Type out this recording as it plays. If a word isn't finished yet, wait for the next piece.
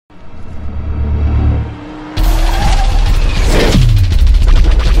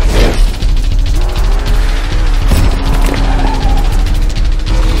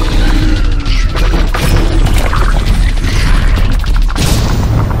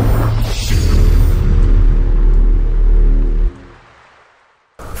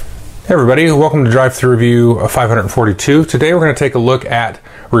Hey everybody, welcome to Drive Thru Review 542. Today we're going to take a look at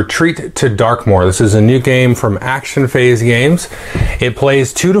Retreat to Darkmoor. This is a new game from Action Phase Games. It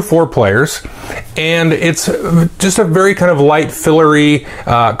plays 2 to 4 players, and it's just a very kind of light, fillery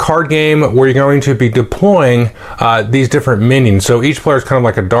card game where you're going to be deploying these different minions. So each player is kind of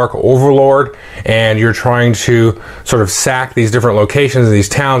like a dark overlord, and you're trying to sort of sack these different locations, these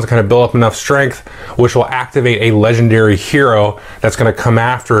towns, and kind of build up enough strength, which will activate a legendary hero that's going to come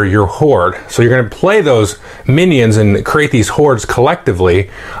after your horde. So you're going to play those minions and create these hordes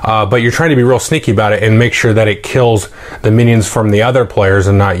collectively, but you're trying to be real sneaky about it and make sure that it kills the minions from the other players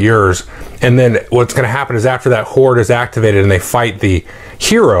and not yours. And then what's going to happen is after that horde is activated and they fight the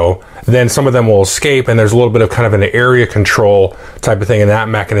hero, then some of them will escape, and there's a little bit of kind of an area control type of thing in that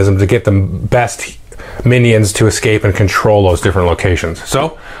mechanism to get the best minions to escape and control those different locations.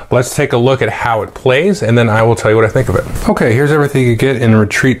 So let's take a look at how it plays, and then I will tell you what I think of it. Okay, here's everything you get in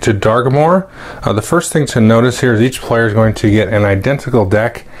Retreat to Darkmoor. The first thing to notice here is each player is going to get an identical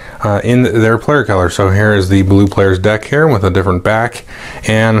deck in their player color. So here is the blue player's deck here with a different back,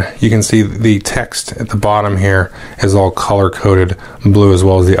 and you can see the text at the bottom here is all color-coded blue, as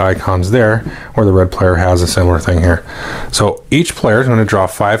well as the icons there, where the red player has a similar thing here. So each player is going to draw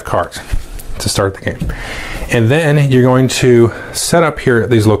 5 cards to start the game, and then you're going to set up here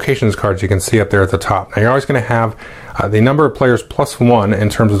these locations cards you can see up there at the top. Now you're always going to have the number of players plus 1 in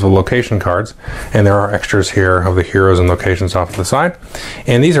terms of the location cards, and there are extras here of the heroes and locations off to the side,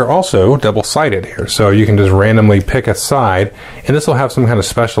 and these are also double-sided here, so you can just randomly pick a side, and this will have some kind of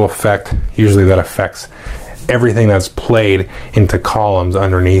special effect, usually that affects everything that's played into columns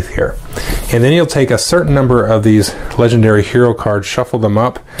underneath here. And then you'll take a certain number of these legendary hero cards, shuffle them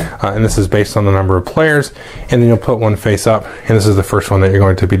up, and this is based on the number of players, and then you'll put one face up, and this is the first one that you're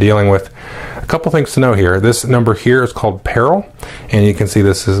going to be dealing with. A couple things to know here. This number here is called Peril, and you can see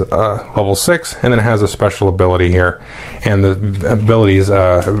this is level 6, and then it has a special ability here, and the abilities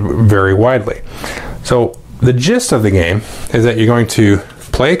vary widely. So the gist of the game is that you're going to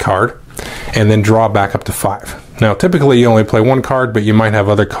play a card and then draw back up to 5. Now typically you only play 1 card, but you might have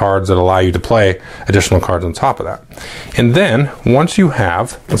other cards that allow you to play additional cards on top of that. And then once you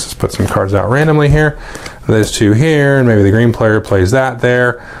have, let's just put some cards out randomly here, there's 2 here, and maybe the green player plays that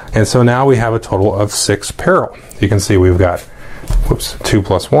there, and so now we have a total of 6 Peril. You can see we've got 2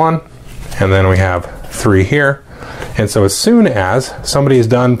 plus 1, and then we have 3 here. And so as soon as somebody is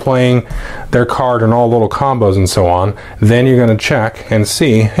done playing their card and all little combos and so on, then you're going to check and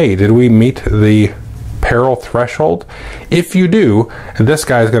see, hey, did we meet the Peril threshold? If you do, this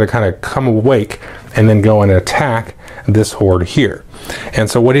guy is going to kind of come awake and then go and attack this horde here. And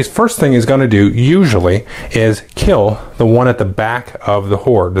so what his first thing is going to do usually is kill the one at the back of the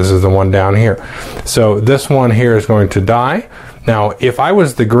horde. This is the one down here. So this one here is going to die. Now, if I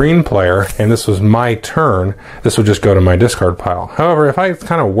was the green player and this was my turn, this would just go to my discard pile. However, if I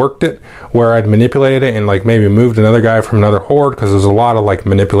kind of worked it where I'd manipulated it and like maybe moved another guy from another horde, because there's a lot of like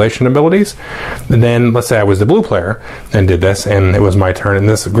manipulation abilities, then let's say I was the blue player and did this and it was my turn and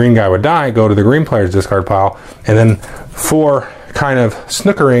this green guy would die, go to the green player's discard pile, and then for kind of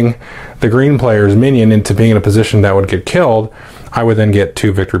snookering the green player's minion into being in a position that would get killed, I would then get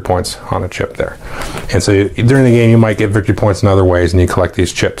 2 victory points on a chip there. And so during the game you might get victory points in other ways, and you collect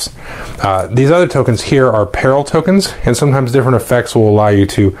these chips. These other tokens here are Peril tokens, and sometimes different effects will allow you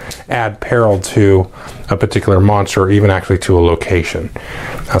to add Peril to a particular monster, or even actually to a location.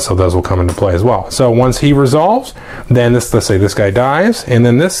 So those will come into play as well. So once he resolves, then let's say this guy dies, and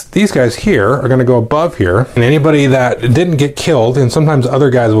then these guys here are going to go above here, and anybody that didn't get killed, and sometimes other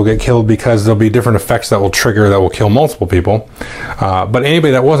guys will get killed because there'll be different effects that will trigger that will kill multiple people, but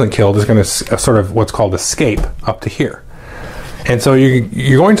anybody that wasn't killed is going to sort of what's called escape up to here. And so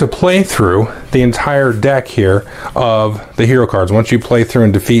you're going to play through the entire deck here of the hero cards. Once you play through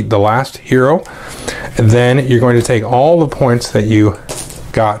and defeat the last hero, then you're going to take all the points that you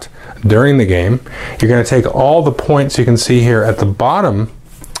got during the game. You're going to take all the points you can see here at the bottom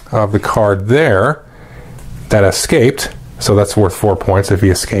of the card there that escaped. So that's worth 4 points if he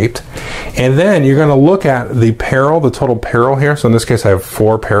escaped. And then you're going to look at the Peril, the total Peril here. So in this case I have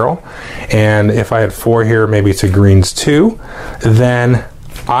 4 Peril. And if I had 4 here, maybe it's a greens 2, then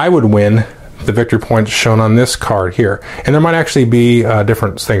I would win the victory points shown on this card here. And there might actually be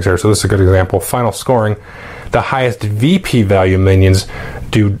different things here. So this is a good example. Final scoring. The highest VP value minions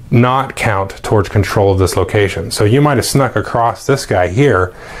do not count towards control of this location. So you might have snuck across this guy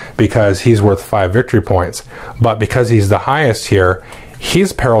here because he's worth 5 victory points, but because he's the highest here,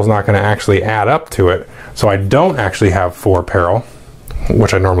 his Peril's not going to actually add up to it. So I don't actually have 4 Peril,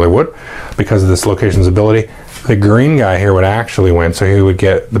 which I normally would because of this location's ability. the green guy here would actually win. So he would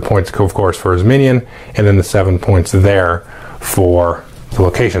get the points, of course, for his minion, and then the 7 points there for the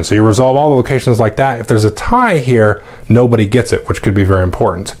location. So you resolve all the locations like that. If there's a tie here, nobody gets it, which could be very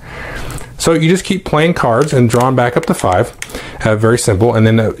important. So you just keep playing cards and drawing back up to 5. Very simple. And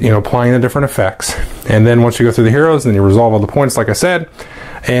then, applying the different effects. And then once you go through the heroes, then you resolve all the points, like I said.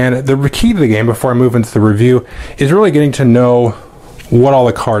 And the key to the game, before I move into the review, is really getting to know what all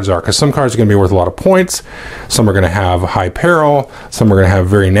the cards are, because some cards are going to be worth a lot of points, some are going to have high peril, some are going to have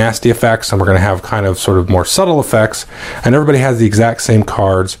very nasty effects, some are going to have kind of sort of more subtle effects, and everybody has the exact same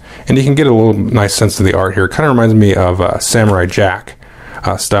cards, and you can get a little nice sense of the art here. It kind of reminds me of Samurai Jack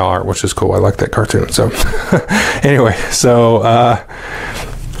style art, which is cool. I like that cartoon. So anyway, so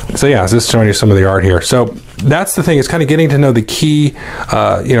yeah, just showing you some of the art here. So that's the thing, is kind of getting to know the key,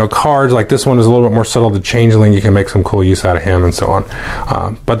 cards. Like this one is a little bit more subtle. The Changeling, you can make some cool use out of him and so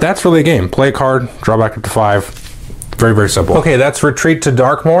on. But that's really a game. Play a card, draw back up to 5. Very, very simple. Okay, that's Retreat to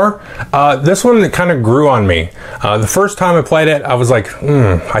Darkmoor. This one, it kind of grew on me. The first time I played it, I was like,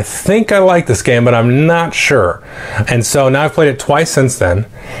 I think I like this game, but I'm not sure. And so now I've played it twice since then,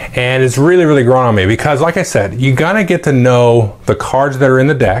 and it's really, really grown on me because, like I said, you gotta get to know the cards that are in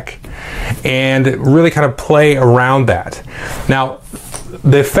the deck and really kind of play around that. Now,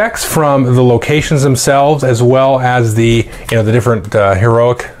 the effects from the locations themselves, as well as the different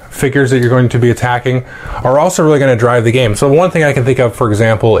heroic figures that you're going to be attacking, are also really going to drive the game. So one thing I can think of, for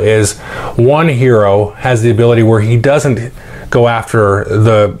example, is one hero has the ability where he doesn't go after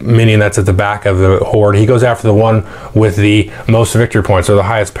the minion that's at the back of the horde. He goes after the one with the most victory points, or the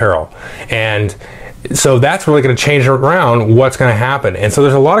highest peril. And so that's really going to change around what's going to happen. And so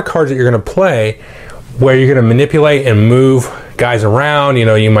there's a lot of cards that you're going to play where you're going to manipulate and move guys around.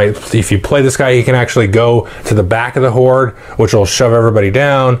 You might, if you play this guy, he can actually go to the back of the horde, which will shove everybody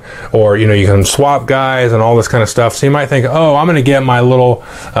down, or you can swap guys and all this kind of stuff. So you might think, oh, I'm going to get my little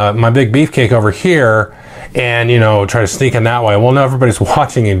my big beefcake over here and try to sneak in that way. Well, no, everybody's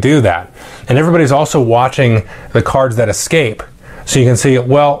watching you do that, and everybody's also watching the cards that escape, so you can see,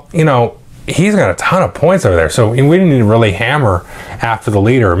 well, he's got a ton of points over there, so we didn't need to really hammer after the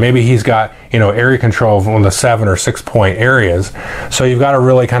leader. Maybe he's got area control of one of the 7 or 6 point areas, so you've got to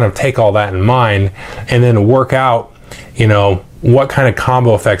really kind of take all that in mind and then work out what kind of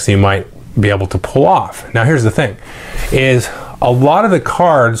combo effects you might be able to pull off. Now here's the thing, is a lot of the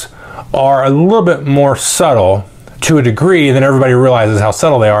cards are a little bit more subtle to a degree than everybody realizes how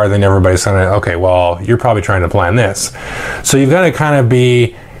subtle they are. Then everybody's saying, okay, well, you're probably trying to plan this, so you've got to kind of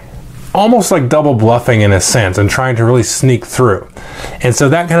be almost like double bluffing in a sense and trying to really sneak through. And so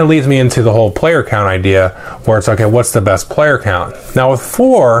that kind of leads me into the whole player count idea, where it's okay, what's the best player count? Now with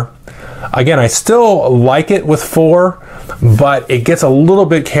 4, again, I still like it with 4, but it gets a little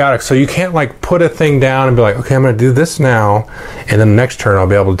bit chaotic. So you can't like put a thing down and be like, okay, I'm going to do this now, and then the next turn I'll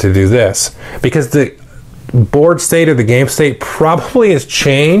be able to do this, because the board state or the game state probably has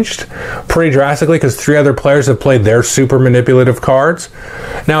changed pretty drastically, because 3 other players have played their super manipulative cards.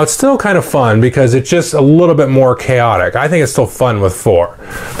 Now it's still kind of fun because it's just a little bit more chaotic. I think it's still fun with 4,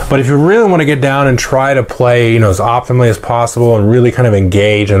 but if you really want to get down and try to play as optimally as possible and really kind of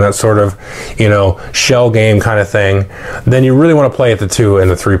engage in that sort of shell game kind of thing, then you really want to play at the 2 and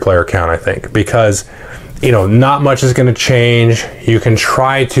the 3 player count, I think, because not much is going to change. You can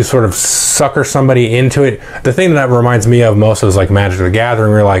try to sort of sucker somebody into it. The thing that reminds me of most is like Magic the Gathering,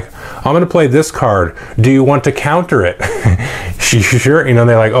 where you're like, I'm going to play this card. Do you want to counter it? Sure.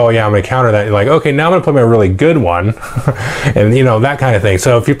 They're like, oh yeah, I'm going to counter that. You're like, okay, now I'm going to play my really good one. And that kind of thing.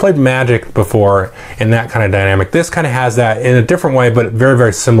 So if you played Magic before in that kind of dynamic, this kind of has that in a different way, but very,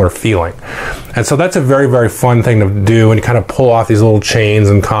 very similar feeling. And so that's a very, very fun thing to do, and you kind of pull off these little chains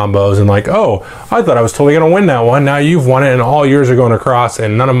and combos, and like, oh, I thought I was totally going to win that one. Now you've won it, and all yours are going across,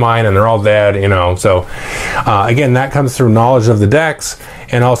 and none of mine, and they're all dead. So again, that comes through knowledge of the decks,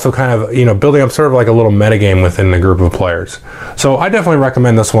 and also kind of building up sort of like a little metagame within the group of players. So I definitely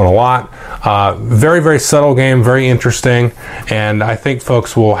recommend this one a lot. Very, very subtle game, very interesting, and I think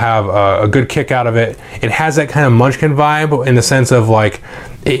folks will have a good kick out of it. It has that kind of Munchkin vibe in the sense of like,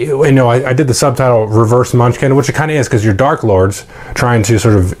 I did the subtitle Reverse Munchkin, which it kind of is, because you're Dark Lords trying to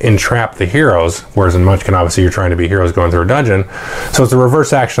sort of entrap the heroes, whereas in Munchkin, obviously, you're trying to be heroes going through a dungeon. So it's the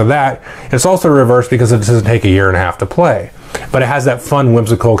reverse action of that. It's also reversed because it doesn't take a year and a half to play, but it has that fun,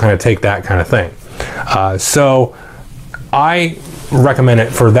 whimsical kind of take that kind of thing. So I recommend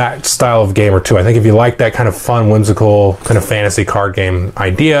it for that style of game or two. I think if you like that kind of fun, whimsical, kind of fantasy card game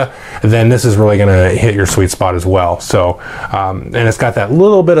idea, then this is really going to hit your sweet spot as well. So, and it's got that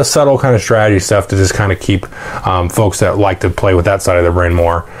little bit of subtle kind of strategy stuff to just kind of keep folks that like to play with that side of their brain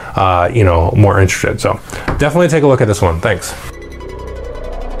more, more interested. So definitely take a look at this one. Thanks.